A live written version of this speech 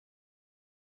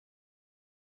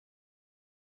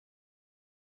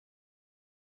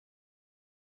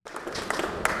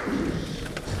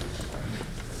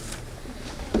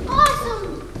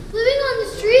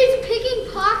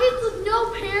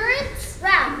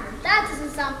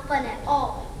fun at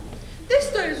all. This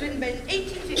story was written in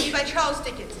 1850 by Charles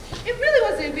Dickens. It really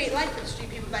wasn't a great life for the street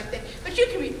people back then, but you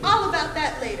can read all about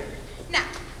that later. Now,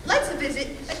 let's visit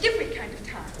a different kind of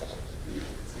time.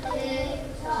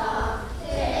 Tick-tock,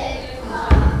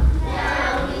 tick-tock,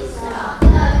 now we stop the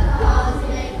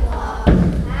cosmic clock,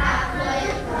 halfway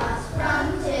across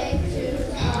from tick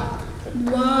to tock.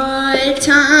 What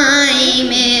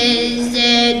time is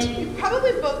it? You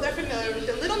probably both are familiar with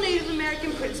the little Native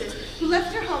American princess who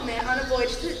left her homeland on a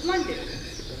voyage to London.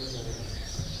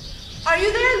 Are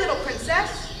you there, little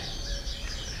princess?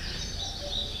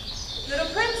 Little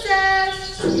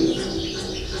princess!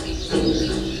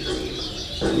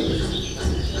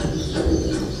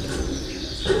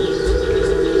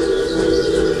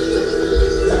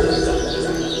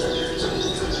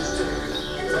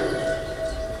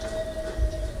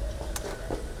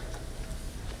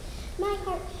 My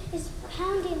heart is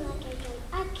pounding like a drum.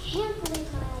 I can't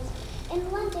believe my eyes. In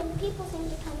London, people seem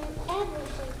to come in every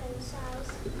shape and size.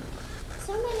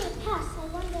 So many paths, I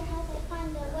wonder how they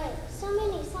find their way. So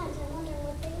many signs, I wonder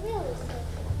what they really say.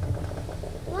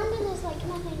 London is like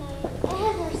nothing I have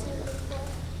ever seen before.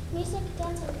 Music,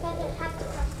 dance, and feathered hats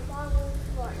across the ballroom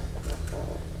floor.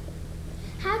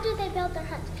 How do they build their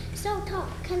huts so tall?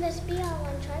 Can this be all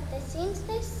one tribe? The scenes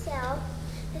they sell,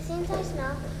 the scenes I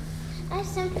smell, I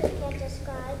simply can't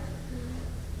describe.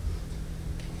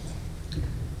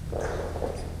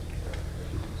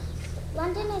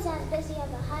 London is as busy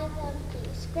as a hive of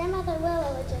bees. Grandmother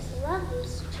Willow would just love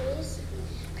these trees.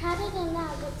 Crowded and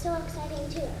loud, but so exciting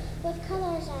too, with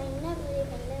colors I never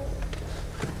even knew.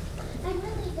 I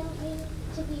really don't mean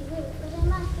to be rude, but I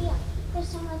must be up. There's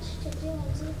so much to do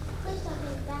and see. Please don't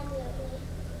think badly of me.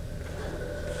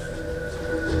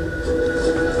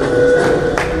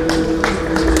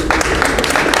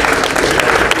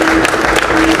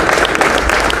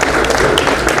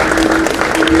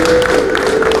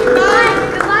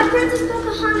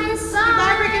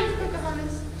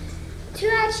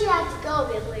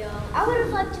 I would have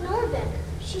liked to know her better.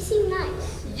 She seemed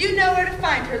nice. You know where to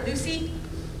find her, Lucy.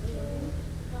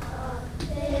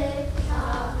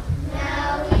 Tick-tock,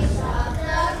 now we stop the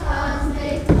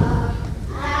cosmic clock,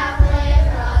 halfway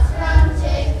across from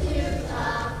tick to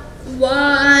tock.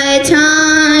 What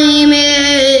time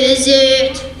is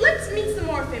it? Let's meet some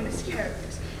more famous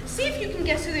characters. See if you can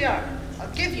guess who they are.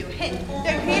 I'll give you a hint.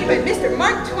 They're created by Mr.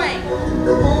 Mark Twain.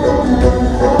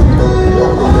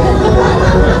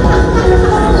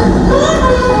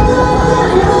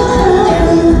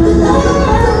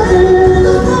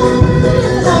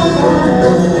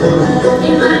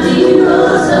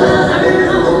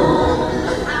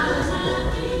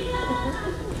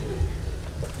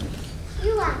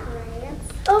 You like rats?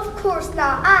 Of course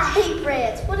not. I hate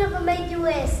rats. Whatever made you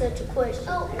ask such a question?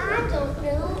 Oh, I don't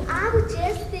know. I was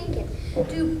just thinking,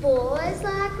 do boys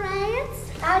like rats?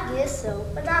 I guess so,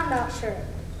 but I'm not sure.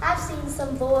 I've seen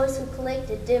some boys who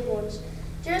collected dead ones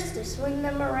just to swing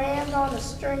them around on a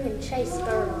string and chase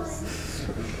squirrels.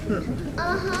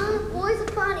 Uh-huh. Boys are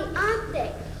funny, aren't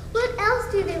they? What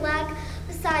else do they like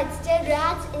besides dead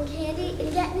rats and candy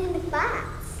and getting into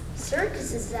fights?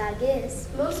 Circuses, I guess.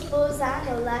 Most boys I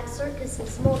know like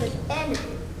circuses more than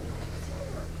anything.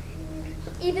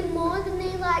 Even more than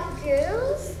they like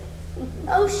girls?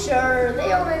 Oh, sure.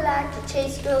 They only like to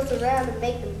chase girls around and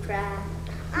make them cry.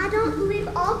 I don't believe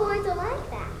all boys are like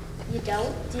that. You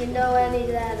don't? Do you know any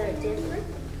that are different?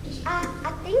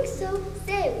 I think so.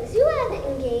 Say, was you ever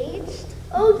engaged?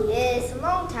 Oh, yes, a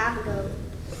long time ago.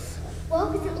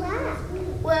 What was it like?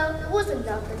 Well, it wasn't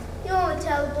nothing. You only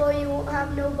tell a boy you won't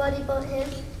have nobody but him,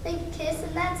 then you kiss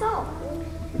and that's all.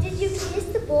 Did you kiss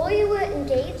the boy you were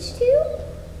engaged to?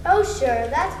 Oh, sure,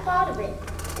 that's part of it.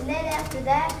 And then after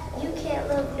that, you can't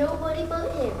love nobody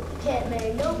but him. You can't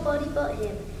marry nobody but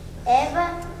him.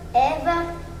 Ever,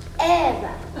 ever,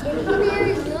 ever. And he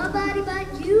marries nobody but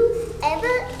you?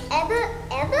 Ever, ever,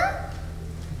 ever?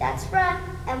 That's right.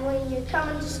 And when you're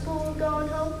coming to school or going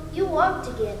home, you walk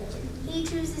together. He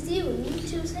chooses you and you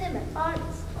choose him at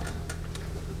parties.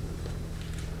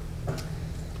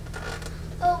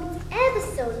 Oh, it's ever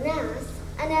so nice.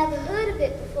 I never heard of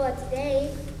it before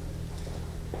today.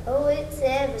 Oh, it's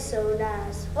ever so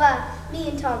nice. Why, me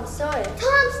and Tom Sawyer.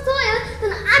 Tom Sawyer?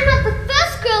 Then I'm not the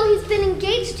first girl he's been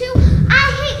engaged to.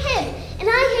 I hate him, and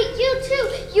I hate you too,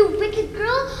 you wicked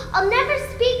girl. I'll never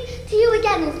speak to you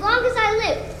again as long as I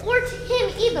live, or to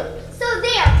him either. So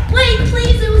there. Wait,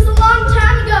 please, it was a long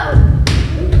time ago.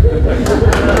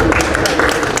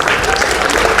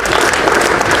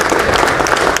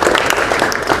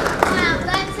 Wow,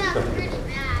 that sounds pretty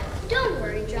bad. Don't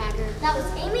worry, Dragger. That was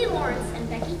Amy Lawrence and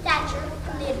Becky Thatcher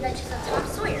from The Adventures of Tom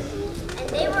Sawyer, and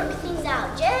they worked things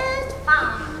out just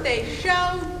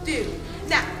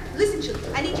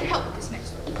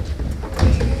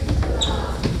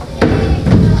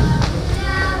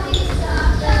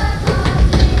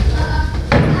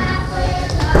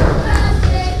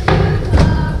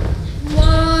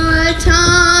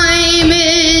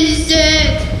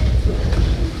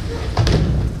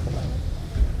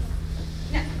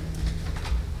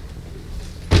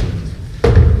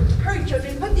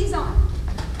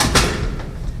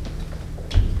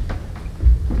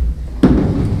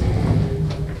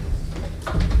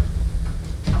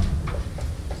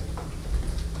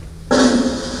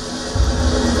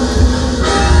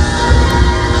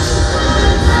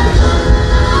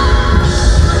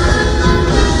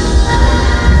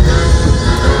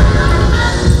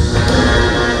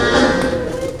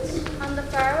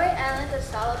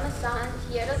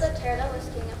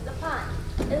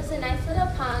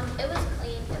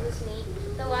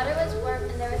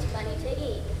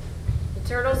The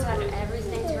turtles had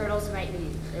everything turtles might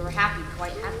need. They were happy,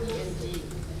 quite happy indeed.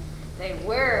 They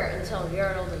were until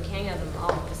Yertle, the king of them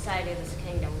all, decided his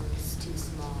kingdom was too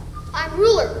small. I'm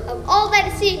ruler of all that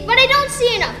is seen, but I don't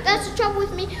see enough. That's the trouble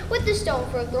with me, with the stone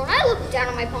for a throne. I look down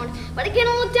on my pond, but I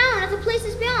cannot look down at the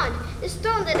places beyond. This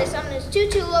throne that is on is too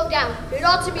low down. It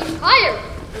ought to be higher.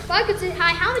 If I could sit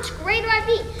high, how much greater I'd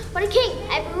be. But a king,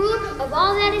 I'm ruler of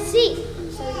all that is seen.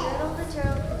 So Yertle the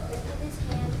turtle lifted his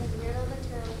hand, and Yertle the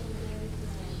turtle gave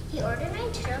his hand. He ordered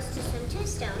 9 turtles to swim to a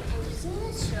stone, and using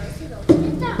the straws, he rolled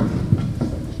it down.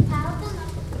 He piled them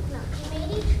up. No, he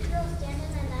made each turtle stand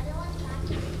in another one's back.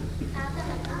 Piled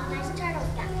them up on a nice turtle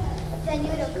gap. Then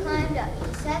Yertle climbed up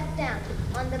and sat down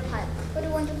on the pile. What a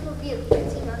wonderful view,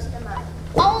 as he most admired.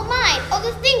 All mine, all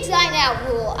the things I now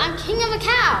rule. I'm king of a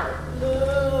cow.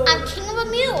 I'm king of a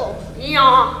mule.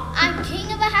 Yeah. I'm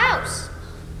king of a house.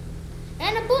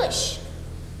 And a bush.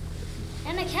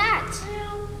 And a cat.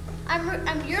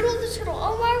 I'm Yertle the turtle.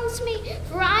 Oh, marvelous me,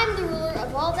 for I'm the ruler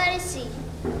of all that is seen.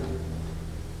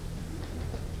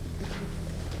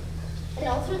 And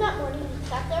all through that morning, he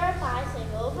sat there at pie, saying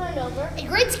over and over, A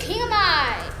great king am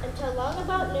I. until long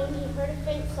about noon he heard a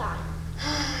faint sigh.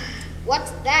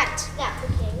 What's that? Snapped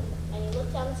the king, and he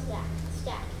looked down the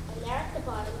stack, and there at the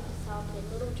bottom he saw a plain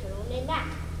little turtle named Mac.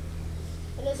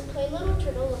 And this plain little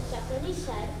turtle looked up and he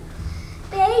said,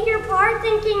 Beg your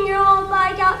pardon, King Yertle, but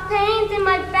I got pains in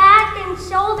my back and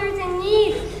shoulders and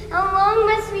knees. How long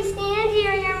must we stand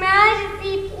here, Your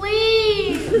Majesty,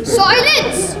 please?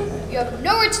 Silence! You have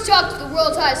nowhere to talk to the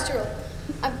world's highest turtle.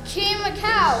 I'm king of a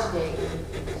cow.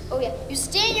 Oh yeah, you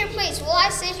stay in your place while I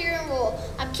sit here and rule.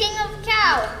 I'm king of a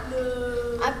cow.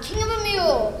 I'm king of a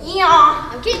mule. Yeah.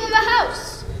 I'm king of a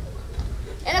house.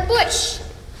 And a bush.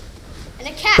 And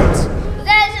a cat. But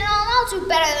that isn't all too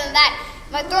better than that.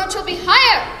 My throne shall be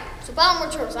higher. So buy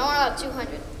more turtles. I want about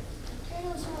 200.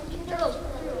 Turtles.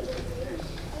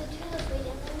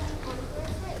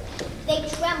 They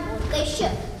trembled, they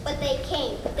shook, but they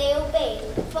came, they obeyed.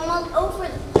 From all over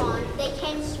the pond, they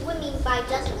came swimming by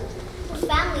dozens, with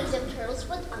families of turtles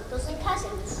with uncles and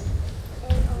cousins.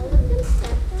 And all of them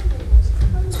stepped on the nest of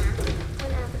a mat,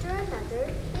 one after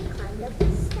another they climbed up the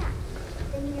stack.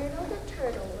 Then Yertle the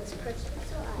turtle was perched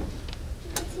so high, he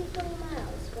could see 40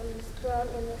 miles from his throne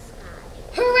in the sky.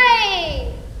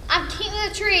 Hooray! I'm king of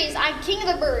the trees. I'm king of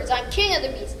the birds. I'm king of the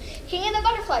bees. King of the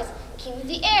butterflies. King of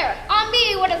the air. On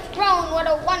me, what a throne, what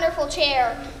a wonderful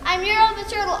chair. I'm Yertle the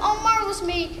turtle, oh marvelous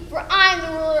me, for I'm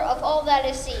the ruler of all that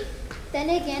is sea. Then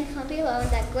again from below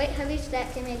that great heavy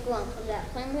stack came a groan from that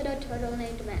plain little turtle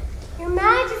named Mac. Your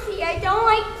Majesty, I don't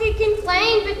like to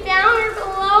complain, but down or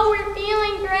below we're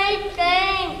feeling great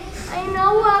pain. I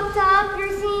know up top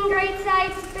you're seeing great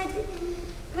sights,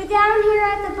 but down here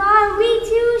at the bottom, we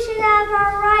too should have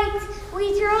our rights.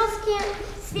 We turtles can't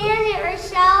stand it, our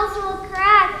shells will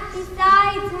crack.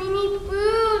 Besides, we need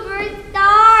food, we're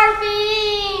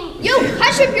starving. You,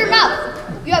 hush up your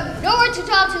mouth. You have nowhere to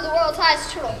talk to the world's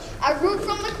highest turtle. I rule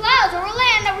from the clouds, over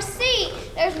land, over sea.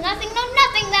 There's nothing, no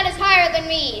nothing that is higher than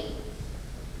me.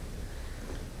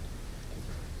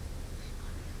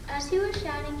 As he was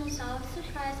shouting, he saw with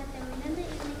surprise that the moon in the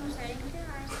evening was starting to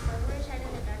rise over his head in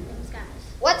the darkening skies.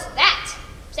 What's that?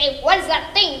 Say, what is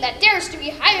that thing that dares to be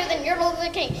higher than Yertle the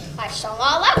king? I shall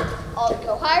not allow it. I'll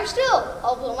go higher still.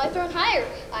 I'll blow my throne higher.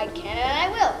 I can and I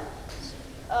will.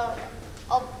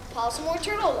 I'll pile some more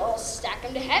turtles. I'll stack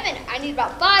them to heaven. I need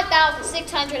about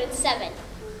 5,607.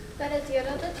 But as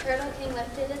Yertle the turtle king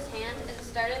lifted his hand and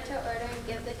started to order and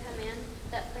give the command,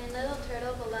 that plain little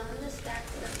turtle below in the stack,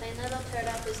 the plain little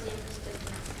turtle whose name was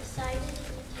Goodman, Decided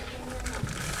he would take him the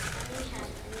next, and he had,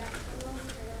 and that little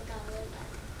turtle got way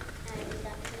back. And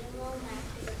that plain little Mac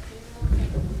was a plain little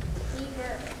thing. We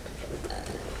were.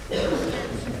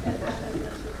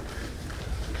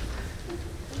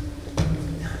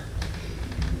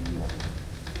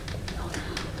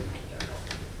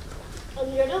 And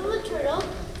Yertle the turtle,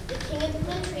 the king of the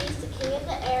trees, the king of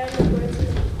the air, and the birds and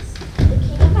the bees, the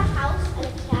king of a house and a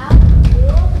cow and a mule.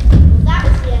 Well, that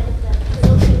was the end of the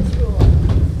turtle king's rule.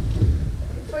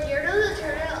 For Yertle the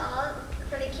turtle,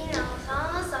 for the king,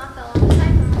 all saw fell on the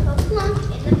side from a plunk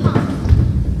in the pond.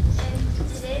 And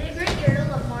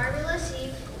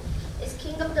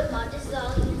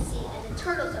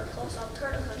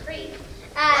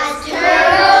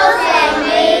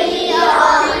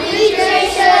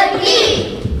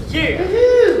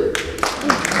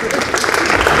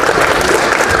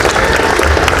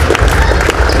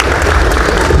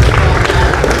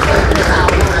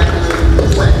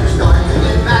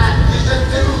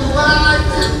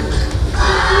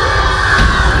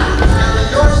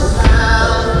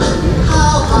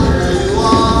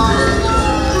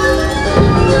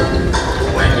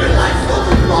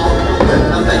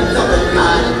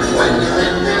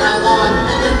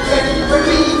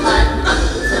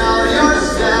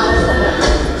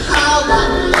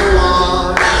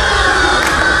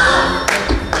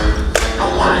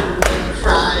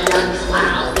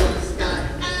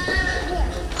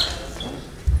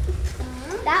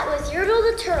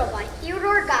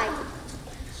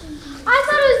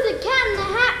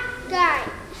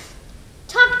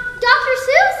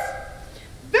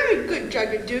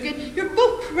Jugger Dugan, you're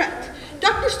both correct.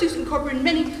 Dr. Seuss incorporated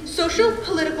many social,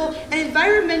 political, and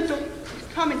environmental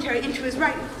commentary into his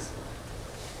writings.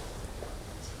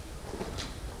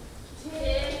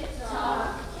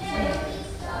 Tick-tock,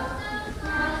 tick-tock,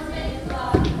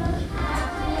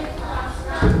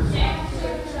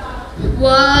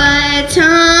 what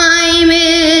time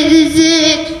is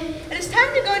it? It is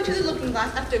time to go into the looking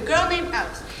glass after a girl named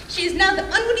Alice. She is now the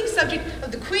unwitting subject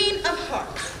of the Queen of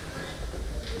Hearts.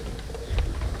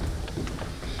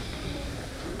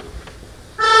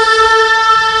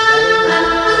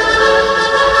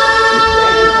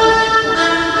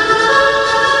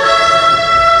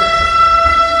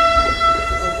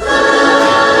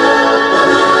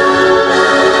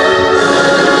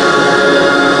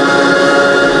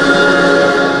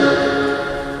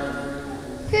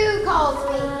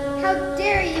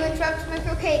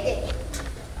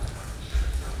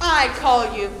 I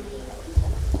call you.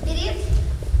 Idiots,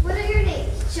 what are your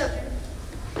names, children?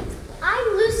 I'm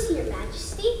Lucy, Your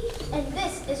Majesty, and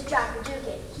this is Jugger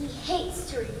Dugan. He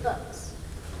hates to read books.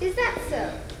 Is that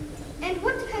so? And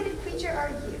what kind of creature are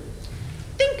you?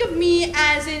 Think of me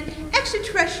as an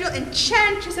extraterrestrial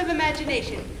enchantress of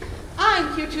imagination.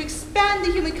 I'm here to expand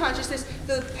the human consciousness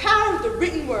through the power of the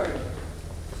written word.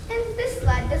 And this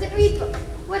lad doesn't read books.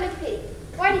 What a pity.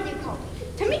 Why did you call me?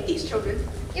 To meet these children.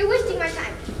 You're wasting my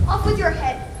time. Off with your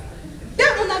head.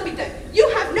 That will not be done. You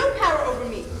have no power over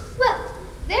me. Well,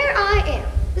 there I am,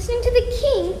 listening to the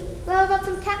king blow about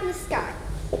some cat in the sky.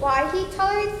 Why he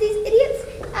tolerates these idiots,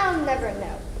 I'll never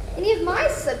know. Any of my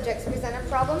subjects present a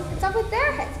problem, it's off with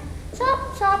their heads.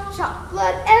 Chop, chop, chop,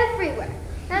 blood everywhere.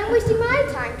 And I'm wasting my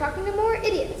time talking to more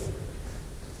idiots.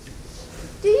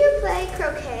 Do you play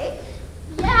croquet?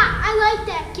 Yeah, I like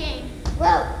that game.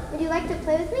 Well, would you like to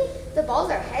play with me? The balls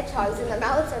are hedgehogs and the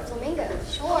mallets are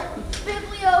flamingos. Sure.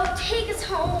 Biblio, take us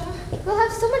home. We'll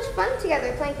have so much fun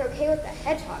together playing croquet with the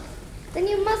hedgehogs. Then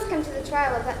you must come to the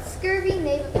trial of that scurvy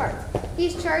knave of hearts.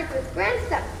 He's charged with grand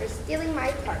theft for stealing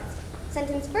my parts.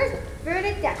 Sentence first,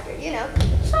 verdict after, you know.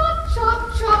 Chop,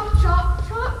 chop, chop, chop,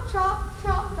 chop, chop,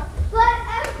 chop, chop. Blood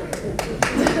everywhere.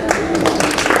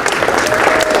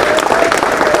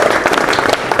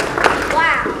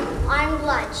 Wow, I'm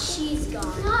glad she's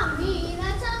gone. Not me,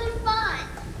 that sounded fun.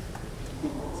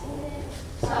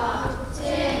 Tick-tock,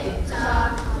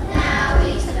 tick-tock, now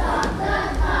we stop the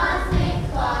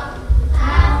cosmic clock,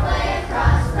 halfway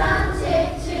across from tick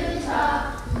to tock.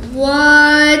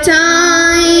 What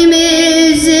time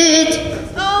is it?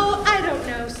 Oh, I don't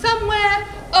know. Somewhere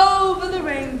over the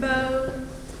rainbow.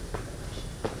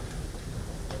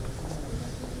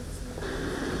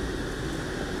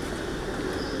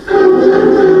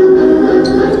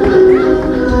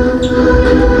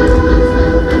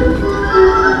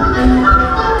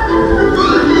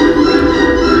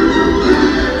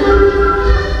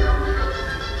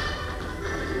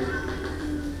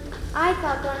 I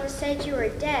thought Donna said you were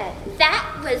dead.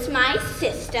 That was my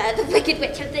sister, the Wicked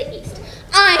Witch of the East.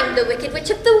 I'm the Wicked Witch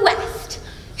of the West.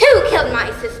 Who killed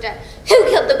my sister? Who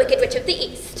killed the Wicked Witch of the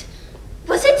East?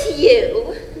 Was it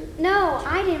you? No,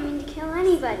 I didn't mean to kill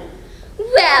anybody.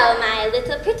 Well, my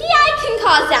little pretty, I can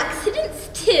cause accidents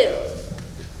too.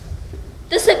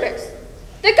 The slippers.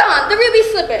 They're gone, the ruby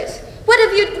slippers. What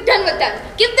have you done with them?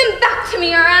 Give them back to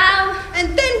me, or I'll...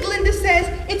 And then Glinda says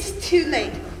it's too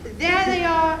late. There they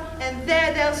are, and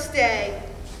there they'll stay.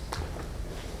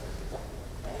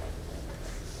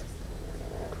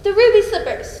 The ruby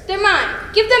slippers, they're mine.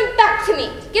 Give them back to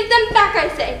me. Give them back, I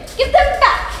say. Give them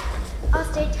back. I'll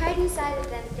stay tight inside of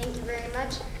them, thank you very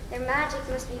much. Their magic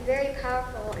must be very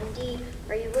powerful indeed,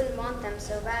 or you wouldn't want them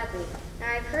so badly.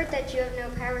 Now I've heard that you have no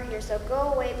power here, so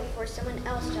go away before someone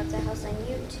else shuts a house on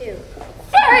you too.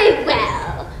 Very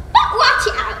well, but watch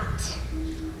out.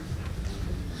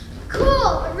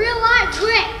 Cool, a real live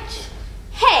witch!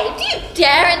 Hey, do you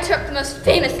dare interrupt the most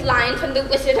famous line from the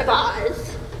Wizard of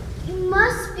Oz? You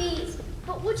must be,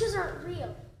 but witches aren't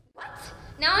real. What?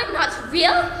 Now I'm not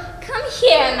real? Come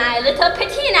here, my little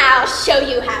pretty, and I'll show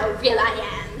you how real I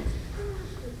am.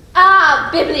 Ah,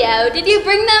 Biblio, did you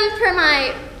bring them for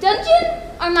my dungeon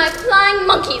or my flying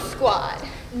monkey squad?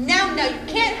 Now, you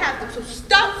can't have them, so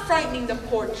stop frightening the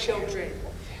poor children.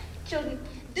 Children,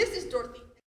 this is Dorothy.